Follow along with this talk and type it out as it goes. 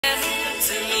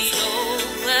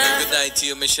night to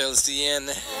you, Michelle CN.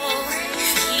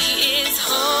 He is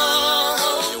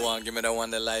holy. You want to give me that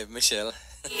one live, Michelle?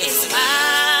 He is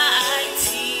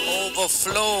mighty.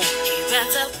 Overflow. You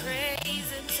better praise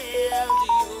him till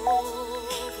the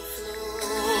overflow.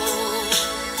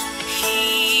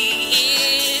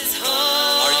 He is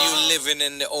holy. Are you living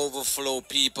in the overflow,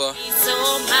 people? He's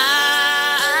so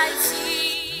mighty.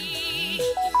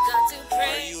 You got to Are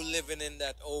praise. you living in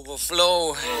that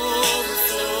overflow?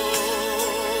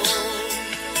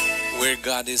 Where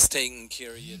God is taking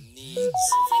care of your needs.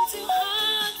 Nothing too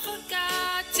hard for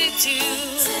God to do.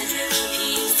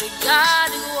 He's the God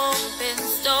who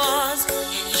opens doors,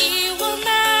 and He will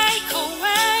make a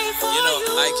way for you. You know,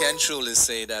 I can truly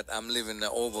say that I'm living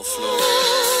the overflow.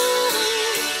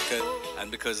 And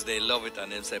because they love it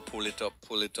and they say, pull it up,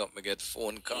 me get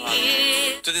phone call.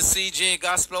 To the CJ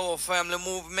Gospel Hour Family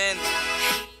Movement.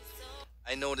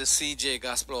 I know the CJ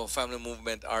Gospel Hour Family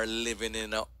Movement are living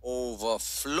in an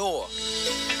overflow.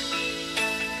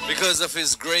 Because of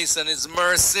His grace and His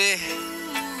mercy,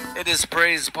 it is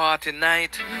praise party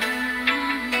night.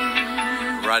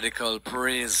 Radical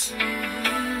praise.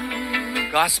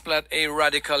 Gospel at a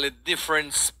radically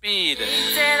different speed.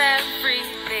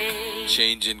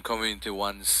 Changing community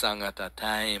one song at a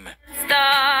time.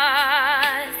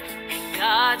 Stars,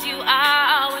 God, you are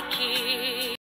our King.